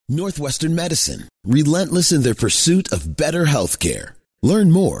Northwestern Medicine, relentless in their pursuit of better healthcare. Learn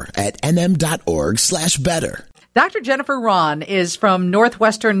more at nm.org/better. Dr. Jennifer Rahn is from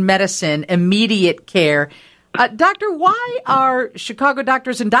Northwestern Medicine Immediate Care. Doctor, why are Chicago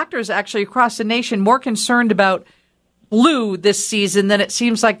doctors and doctors actually across the nation more concerned about flu this season than it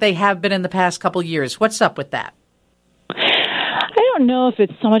seems like they have been in the past couple years? What's up with that? I don't know if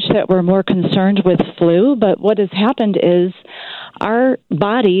it's so much that we're more concerned with flu, but what has happened is our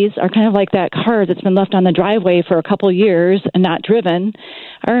bodies are kind of like that car that's been left on the driveway for a couple years and not driven.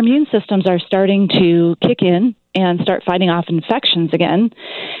 Our immune systems are starting to kick in and start fighting off infections again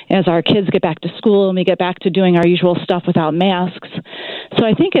as our kids get back to school and we get back to doing our usual stuff without masks. So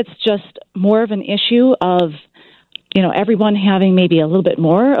I think it's just more of an issue of everyone having maybe a little bit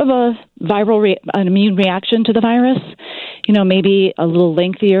more of a an immune reaction to the virus, maybe a little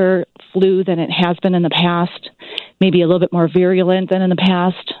lengthier flu than it has been in the past, maybe a little bit more virulent than in the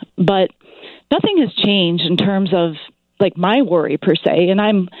past. But nothing has changed in terms of my worry per se. And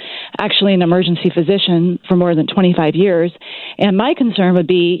I'm actually an emergency physician for more than 25 years. And my concern would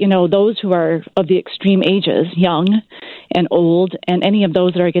be, those who are of the extreme ages, young and old, and any of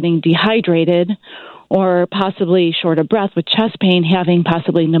those that are getting dehydrated or possibly short of breath with chest pain, having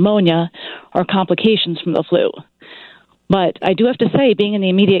possibly pneumonia or complications from the flu. But I do have to say, being in the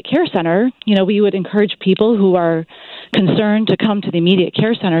immediate care center, we would encourage people who are concerned to come to the immediate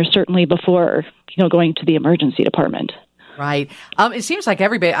care center certainly before, going to the emergency department. Right. It seems like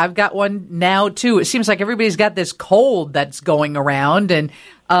everybody, I've got one now too. It seems like everybody's got this cold that's going around, and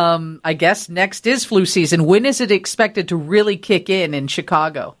I guess next is flu season. When is it expected to really kick in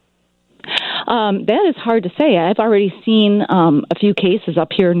Chicago? That is hard to say. I've already seen a few cases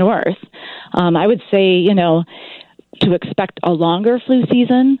up here north. I would say, to expect a longer flu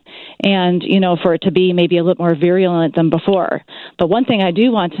season and, for it to be maybe a little more virulent than before. But one thing I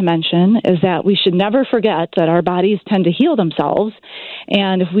do want to mention is that we should never forget that our bodies tend to heal themselves.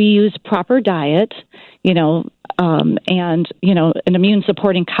 And if we use proper diet, and, an immune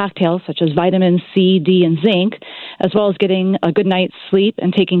supporting cocktail such as vitamin C, D, and zinc, as well as getting a good night's sleep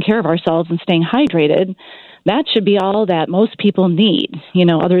and taking care of ourselves and staying hydrated, that should be all that most people need,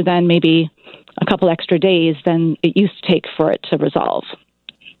 other than maybe a couple extra days than it used to take for it to resolve.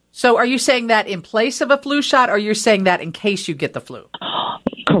 So are you saying that in place of a flu shot, or you're saying that in case you get the flu?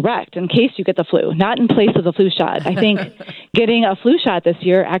 Correct, in case you get the flu, not in place of the flu shot. I think getting a flu shot this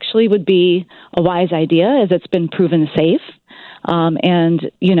year actually would be a wise idea, as it's been proven safe. And,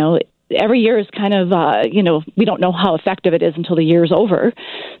 every year is kind of, we don't know how effective it is until the year's over.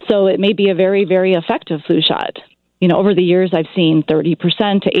 So it may be a very, very effective flu shot. Over the years, I've seen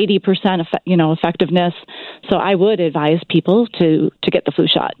 30% to 80%, effectiveness. So I would advise people to get the flu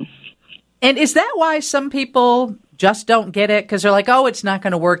shot. And is that why some people just don't get it? Because they're like, oh, it's not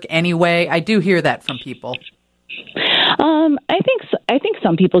going to work anyway. I do hear that from people. I think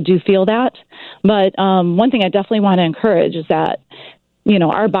some people do feel that. But one thing I definitely want to encourage is that,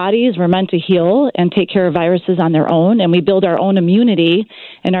 our bodies were meant to heal and take care of viruses on their own, and we build our own immunity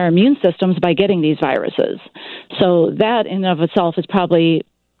and our immune systems by getting these viruses. So that in and of itself is probably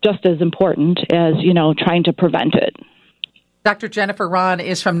just as important as, trying to prevent it. Dr. Jennifer Rahn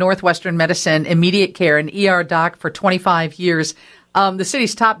is from Northwestern Medicine Immediate Care, an ER doc for 25 years. The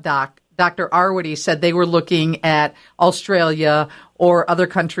city's top doc, Dr. Arwady, said they were looking at Australia or other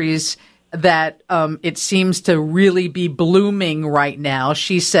countries that it seems to really be blooming right now.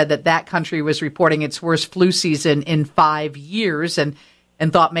 She said that country was reporting its worst flu season in 5 years and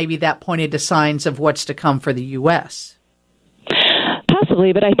thought maybe that pointed to signs of what's to come for the U.S.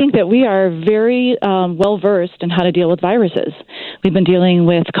 Possibly, but I think that we are very well-versed in how to deal with viruses. We've been dealing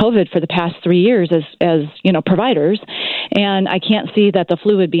with COVID for the past 3 years as providers, and I can't see that the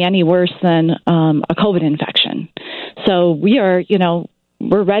flu would be any worse than a COVID infection. So we are,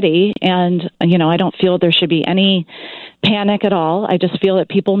 we're ready, and, I don't feel there should be any panic at all. I just feel that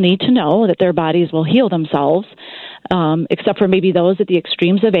people need to know that their bodies will heal themselves, except for maybe those at the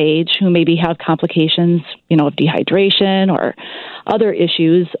extremes of age who maybe have complications, of dehydration or other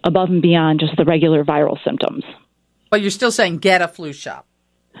issues above and beyond just the regular viral symptoms. But you're still saying get a flu shot.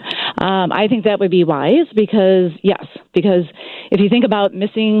 I think that would be wise because if you think about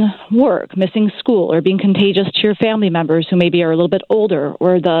missing work, missing school, or being contagious to your family members who maybe are a little bit older,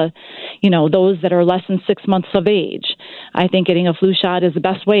 or those that are less than 6 months of age, I think getting a flu shot is the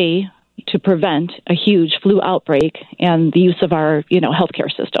best way to prevent a huge flu outbreak and the use of our, healthcare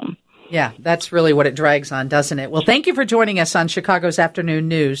system. Yeah, that's really what it drags on, doesn't it? Well, thank you for joining us on Chicago's Afternoon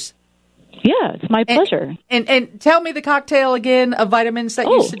News. Yeah, it's my pleasure. And tell me the cocktail again of vitamins that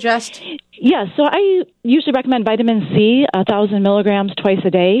you suggest. Yeah, so I usually recommend vitamin C, 1,000 milligrams twice a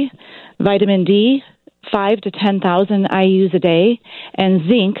day, vitamin D, 5 to 10,000 IUs a day, and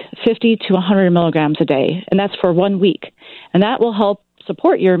zinc, 50 to 100 milligrams a day. And that's for 1 week. And that will help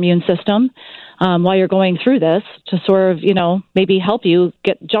support your immune system while you're going through this to sort of, maybe help you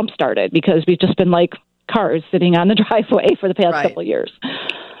get jump-started, because we've just been like cars sitting on the driveway for the past couple of years.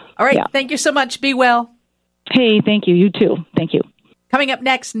 All right. Yeah. Thank you so much. Be well. Hey, thank you. You too. Thank you. Coming up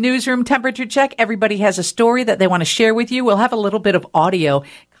next, Newsroom Temperature Check. Everybody has a story that they want to share with you. We'll have a little bit of audio.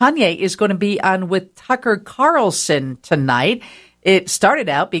 Kanye is going to be on with Tucker Carlson tonight. It started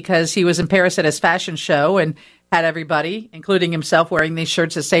out because he was in Paris at his fashion show and had everybody, including himself, wearing these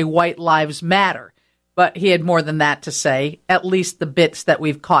shirts that say White Lives Matter. But he had more than that to say, at least the bits that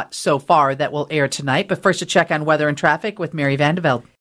we've caught so far that will air tonight. But first, a check on weather and traffic with Mary Vandeveld.